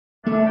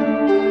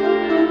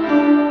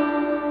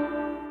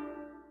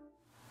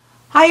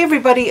Hi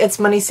everybody, it's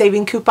Money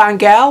Saving Coupon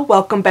Gal.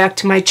 Welcome back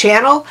to my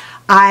channel.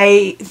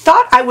 I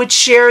thought I would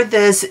share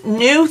this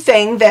new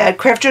thing that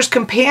Crafter's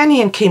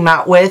Companion came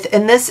out with,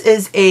 and this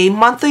is a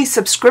monthly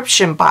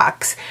subscription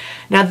box.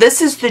 Now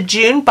this is the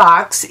June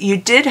box. You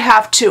did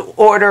have to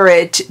order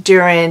it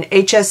during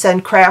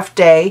HSN Craft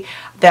Day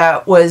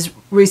that was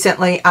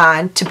recently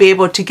on to be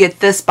able to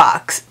get this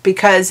box,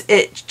 because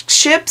it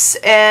ships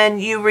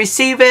and you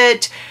receive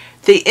it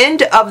the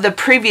end of the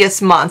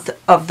previous month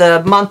of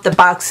the month the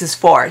box is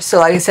for. So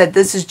like I said,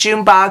 this is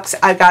June box.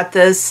 I got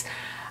this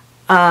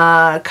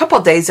a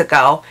couple days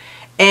ago.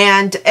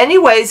 And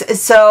anyways,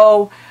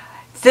 so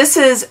this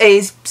is a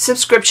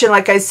subscription,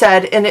 like I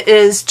said, and it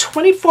is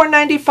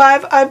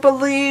 $24.95, I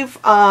believe,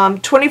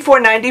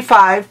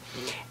 $24.95.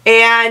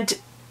 And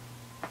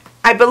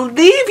I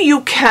believe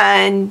you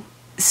can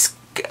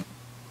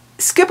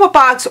skip a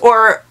box,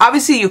 or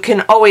obviously you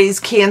can always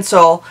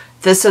cancel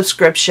the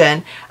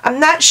subscription.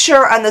 I'm not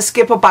sure on the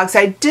skip a box.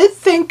 I did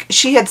think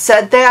she had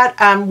said that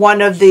on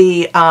one of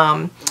the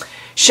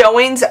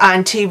showings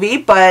on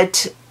TV,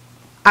 but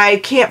I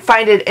can't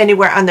find it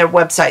anywhere on their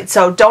website,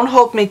 so don't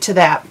hold me to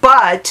that.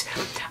 But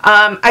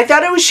I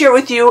thought I would share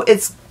with you.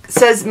 It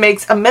says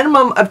makes a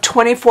minimum of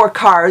 24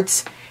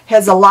 cards,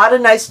 has a lot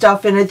of nice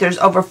stuff in it. There's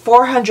over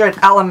 400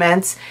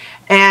 elements,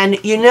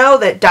 and you know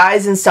that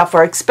dies and stuff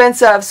are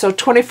expensive, so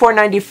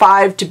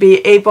 $24.95 to be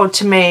able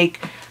to make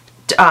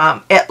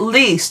at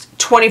least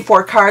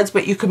 24 cards,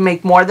 but you can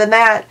make more than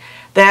that.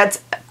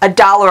 That's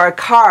 $1 a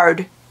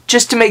card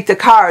just to make the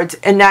cards,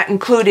 and not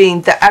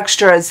including the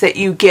extras that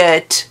you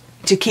get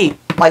to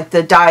keep, like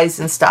the dies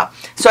and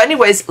stuff. So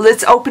anyways,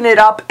 let's open it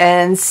up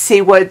and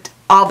see what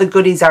all the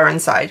goodies are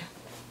inside.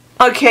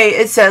 Okay,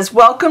 it says,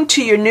 welcome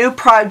to your new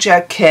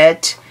project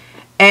kit.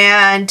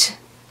 And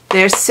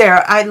there's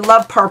Sarah. I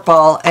love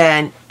purple,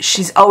 and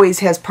she's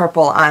always has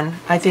purple on.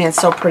 I think it's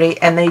so pretty,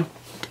 and they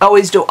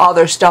always do all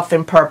their stuff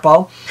in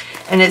purple.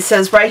 And it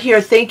says right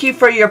here, thank you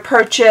for your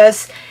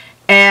purchase.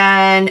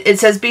 And it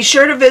says, be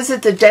sure to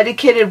visit the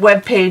dedicated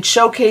webpage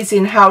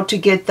showcasing how to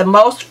get the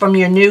most from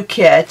your new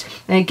kit.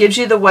 And it gives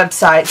you the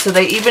website, so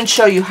they even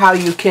show you how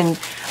you can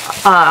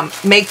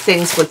make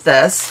things with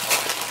this.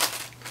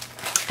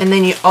 And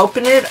then you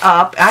open it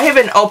up. I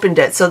haven't opened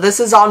it, so this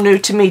is all new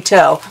to me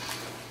too.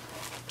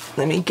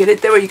 Let me get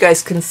it there where you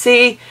guys can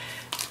see.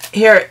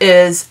 Here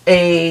is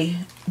a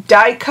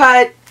die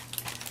cut.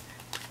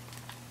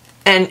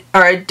 And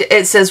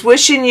it says,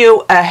 wishing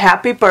you a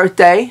happy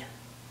birthday.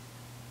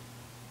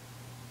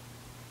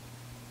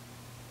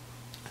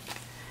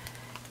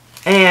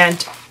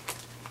 And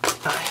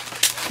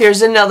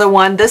here's another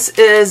one. This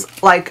is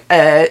like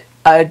a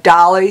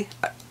dolly.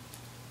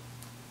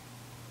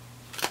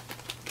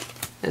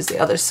 There's the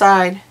other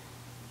side.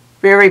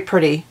 Very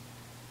pretty.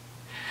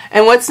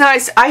 And what's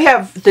nice, I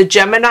have the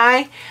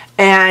Gemini,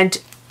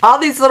 and all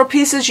these little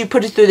pieces, you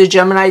put it through the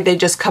Gemini, they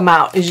just come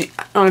out. I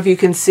don't know if you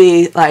can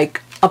see,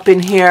 like, up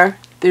in here,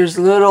 there's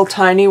little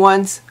tiny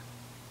ones.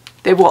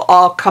 They will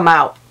all come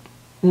out.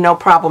 No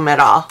problem at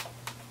all.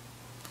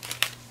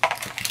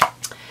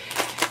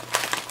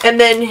 And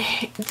then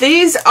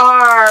these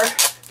are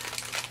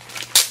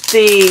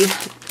the,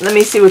 let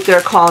me see what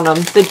they're calling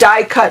them, the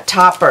die cut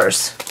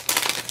toppers.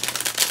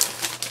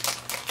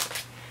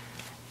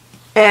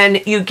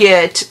 And you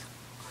get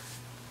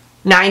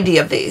 90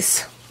 of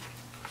these.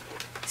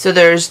 So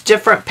there's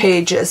different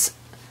pages.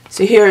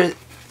 So here,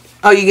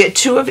 oh, you get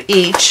 2 of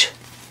each.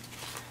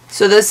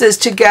 So this is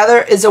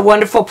Together is a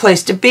Wonderful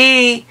Place to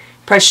Be,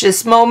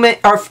 Precious Moment,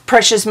 or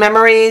Precious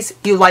Memories,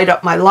 You Light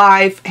Up My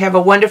Life, Have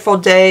a Wonderful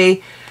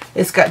Day.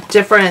 It's got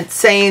different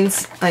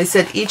sayings. Like I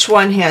said, each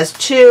one has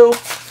 2.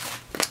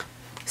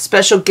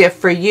 Special Gift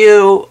for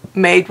You,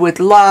 Made with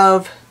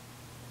Love,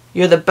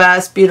 You're the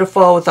Best,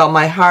 Beautiful with All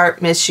My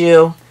Heart, Miss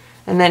You.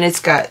 And then it's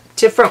got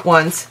different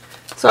ones.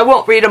 So I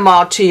won't read them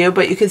all to you,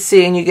 but you can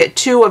see, and you get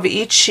 2 of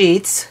each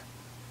sheets.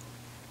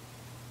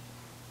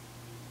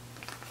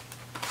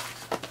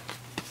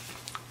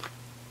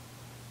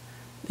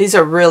 These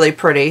are really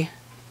pretty.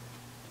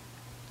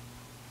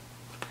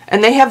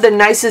 And they have the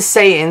nicest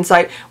sayings,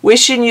 like,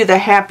 wishing you the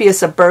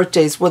happiest of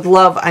birthdays with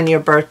love on your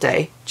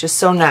birthday. Just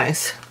so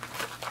nice.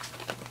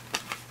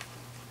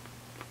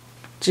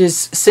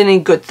 Just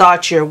sending good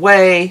thoughts your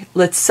way.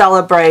 Let's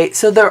celebrate.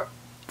 So they're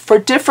for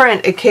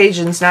different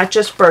occasions, not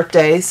just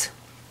birthdays.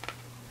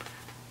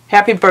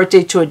 Happy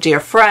birthday to a dear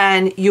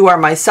friend. You are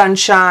my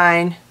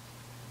sunshine.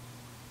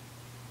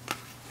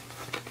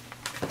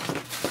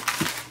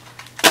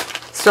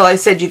 So like I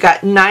said, you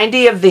got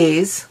 90 of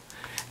these.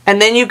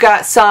 And then you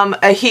got some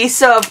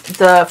adhesive,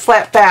 the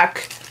flat back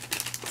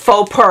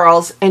faux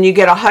pearls, and you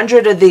get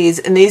 100 of these.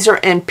 And these are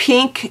in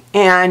pink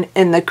and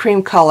in the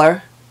cream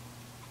color.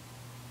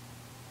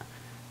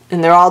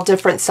 And they're all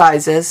different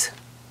sizes.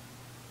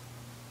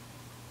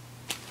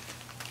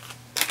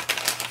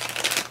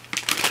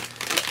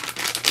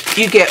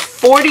 You get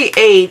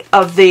 48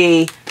 of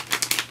the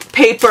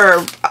paper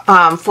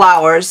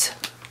flowers.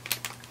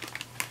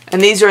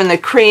 And these are in the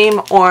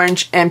cream,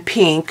 orange, and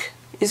pink.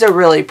 These are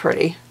really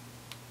pretty.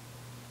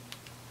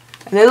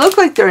 And they look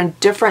like they're in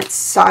different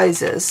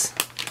sizes.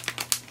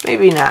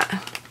 Maybe not.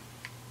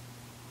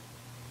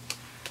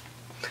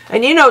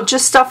 And you know,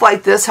 just stuff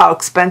like this, how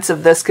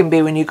expensive this can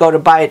be when you go to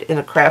buy it in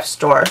a craft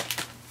store.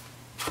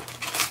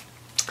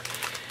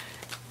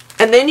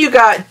 And then you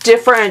got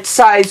different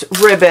size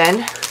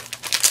ribbon.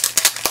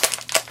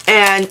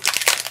 And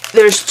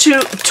there's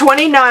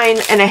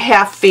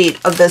 29.5 feet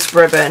of this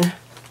ribbon.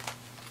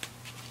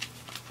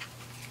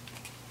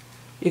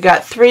 You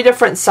got 3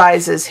 different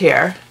sizes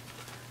here.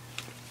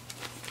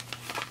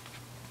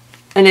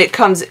 And it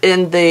comes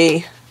in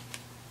the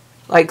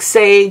like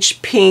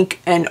sage, pink,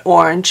 and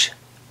orange.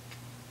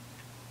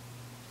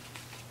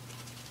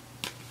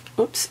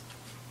 Oops.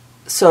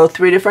 So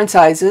 3 different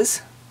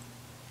sizes.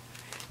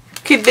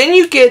 Okay, then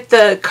you get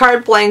the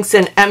card blanks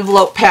and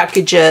envelope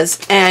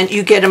packages, and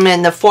you get them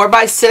in the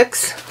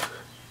 4x6,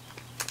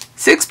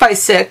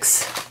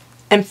 6x6,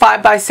 and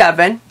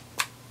 5x7.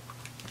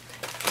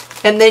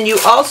 And then you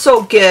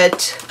also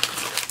get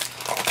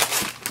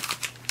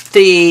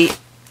the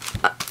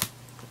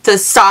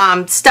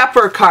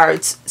stepper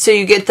cards. So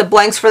you get the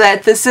blanks for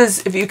that. This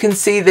is, if you can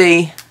see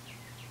the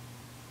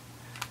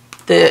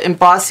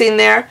embossing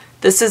there,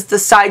 this is the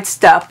side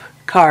step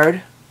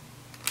card.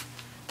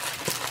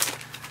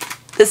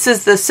 This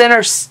is the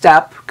center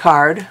step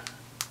card. I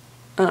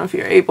don't know if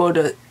you're able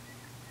to,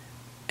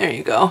 there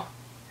you go.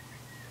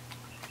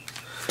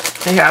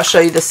 And here, I'll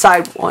show you the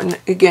side one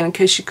again in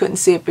case you couldn't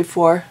see it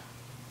before.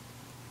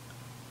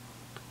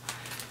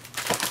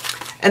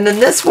 And then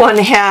this one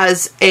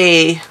has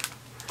a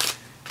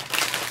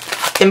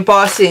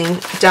embossing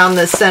down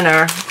the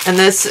center, and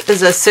this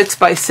is a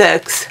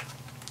 6x6.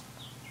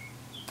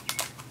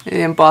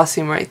 The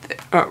embossing right there,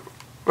 or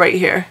right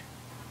here.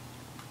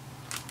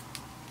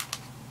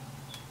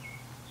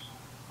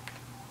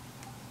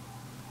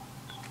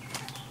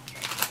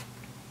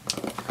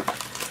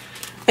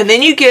 And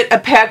then you get a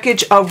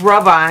package of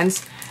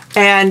rub-ons,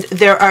 and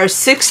there are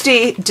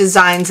 60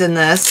 designs in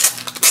this.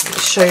 Let me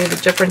show you the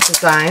different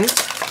designs.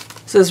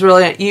 This is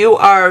really, you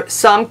are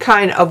some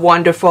kind of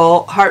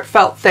wonderful,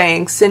 heartfelt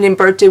thanks, sending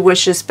birthday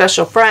wishes,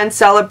 special friends,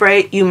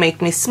 celebrate, you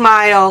make me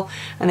smile,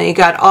 and then you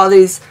got all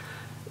these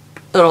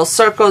little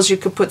circles you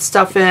could put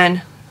stuff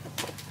in.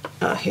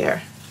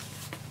 Here.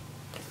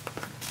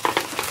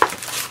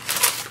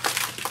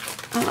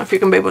 I don't know if you're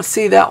going to be able to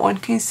see that one.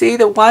 Can you see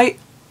the white?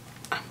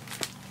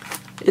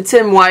 It's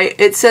in white.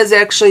 It says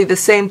actually the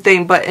same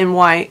thing, but in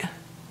white.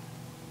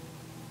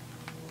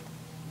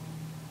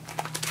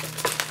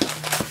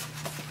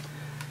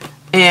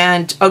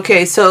 And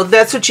okay, so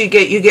that's what you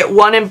get. You get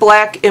one in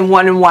black and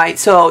one in white.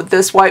 So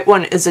this white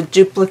one is a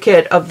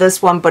duplicate of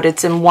this one, but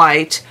it's in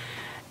white.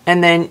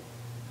 And then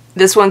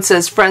this one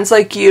says, friends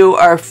like you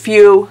are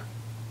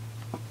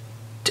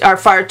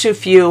far too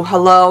few.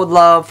 Hello,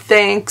 love,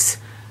 thanks.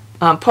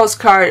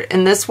 Postcard.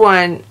 And this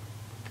one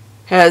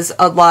has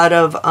a lot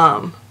of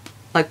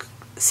like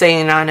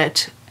saying on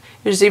it.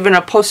 There's even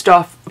a post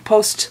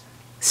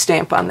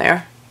stamp on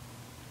there.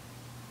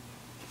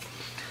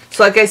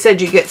 So like I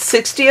said, you get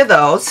 60 of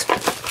those.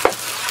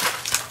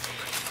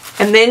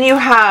 And then you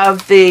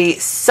have the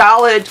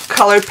solid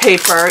colored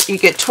paper. You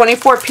get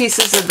 24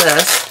 pieces of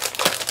this.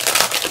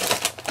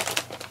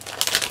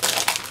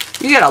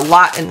 You get a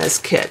lot in this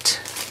kit.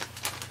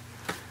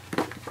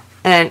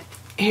 And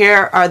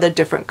here are the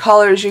different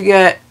colors you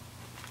get.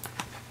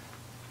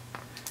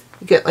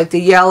 You get like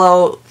the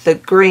yellow, the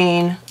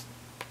green,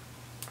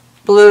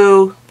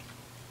 blue,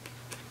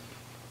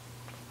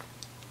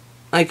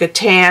 like a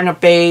tan, a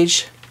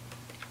beige.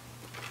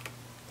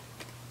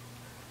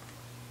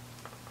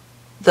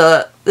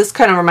 This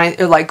kind of reminds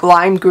me of like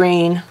lime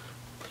green,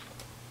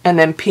 and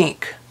then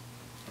pink.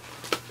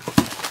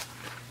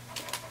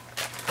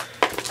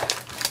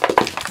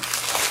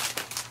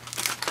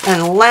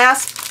 And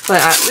last but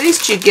not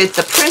least, you get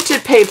the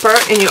printed paper,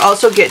 and you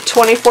also get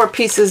 24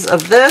 pieces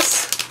of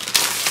this.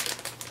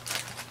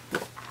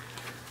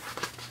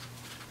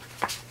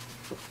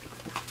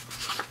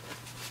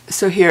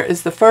 So here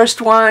is the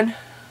first one.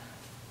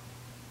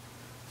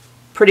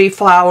 Pretty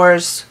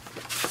flowers.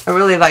 I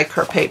really like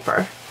her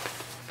paper.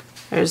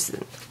 There's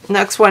the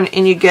next one,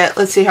 and you get,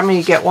 let's see how many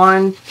you get.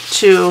 1,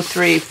 2,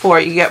 3, 4.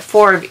 You get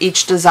 4 of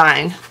each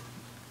design.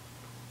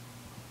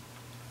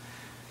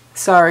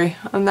 Sorry,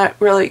 I'm not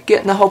really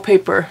getting the whole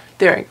paper.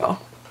 There you go.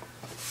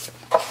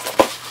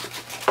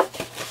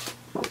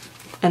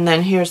 And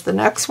then here's the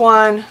next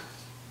one.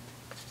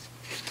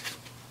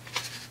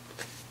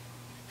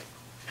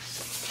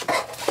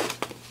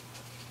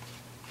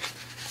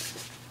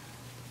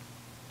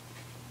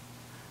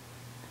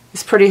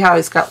 It's pretty how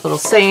he's got little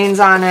sayings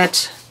on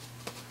it.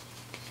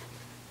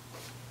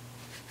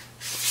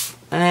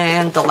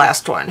 And the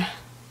last one.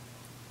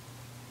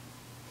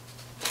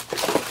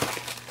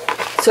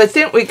 So I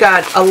think we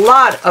got a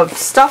lot of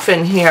stuff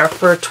in here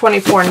for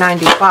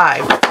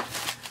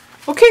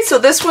 $24.95. Okay, so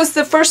this was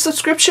the first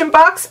subscription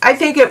box. I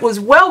think it was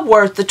well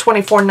worth the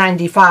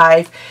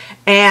 $24.95.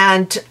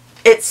 And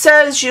it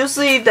says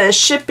usually the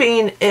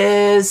shipping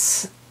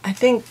is, I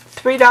think,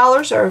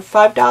 $3 or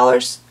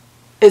 $5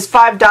 is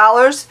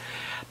 $5.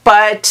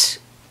 But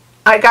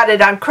I got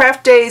it on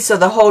craft days, so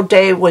the whole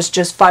day was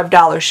just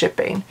 $5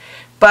 shipping.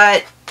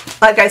 But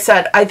like I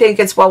said, I think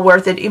it's well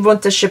worth it. Even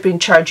with the shipping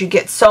charge, you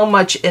get so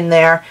much in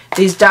there.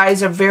 These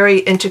dies are very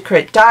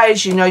intricate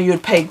dies. You know,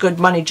 you'd pay good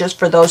money just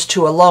for those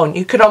two alone.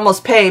 You could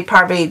almost pay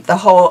probably the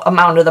whole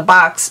amount of the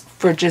box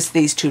for just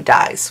these two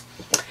dies.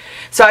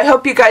 So I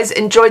hope you guys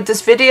enjoyed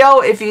this video.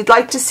 If you'd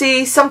like to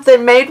see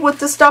something made with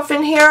the stuff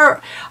in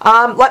here,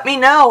 let me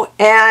know.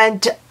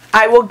 And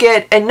I will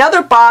get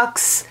another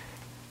box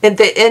at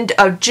the end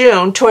of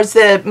June, towards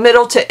the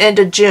middle to end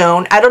of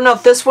June. I don't know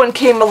if this one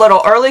came a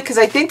little early, because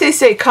I think they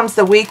say it comes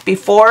the week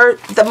before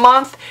the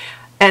month,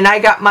 and I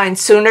got mine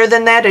sooner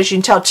than that. As you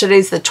can tell,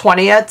 today's the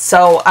 20th,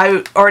 so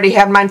I already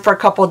had mine for a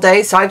couple of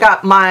days, so I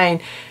got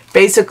mine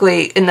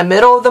basically in the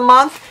middle of the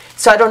month.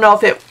 So I don't know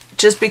if it,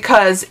 just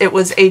because it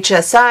was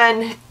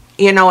HSN,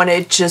 you know, and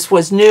it just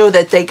was new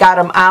that they got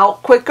them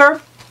out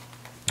quicker,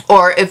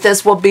 or if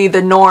this will be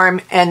the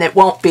norm and it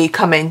won't be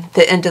coming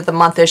the end of the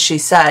month, as she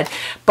said.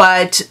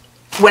 But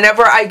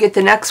whenever I get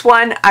the next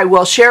one, I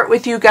will share it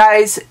with you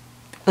guys.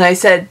 Like I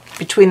said,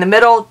 between the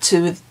middle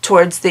to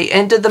towards the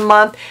end of the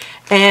month,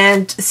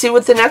 and see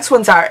what the next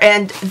ones are.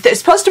 And they're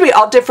supposed to be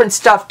all different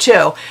stuff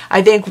too.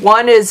 I think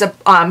one is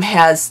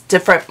has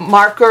different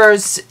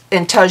markers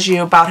and tells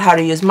you about how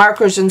to use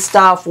markers and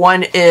stuff.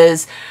 One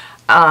is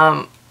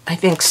I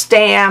think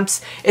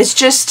stamps. It's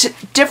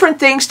just different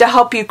things to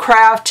help you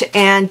craft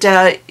and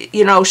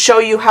you know, show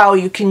you how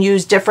you can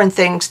use different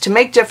things to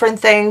make different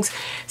things.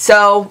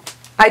 So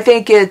I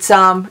think it's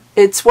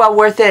well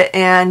worth it,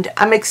 and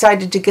I'm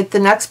excited to get the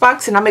next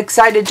box, and I'm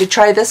excited to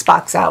try this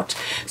box out.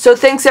 So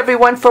thanks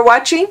everyone for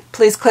watching.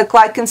 Please click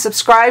like and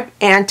subscribe,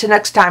 and till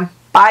next time,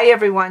 bye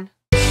everyone.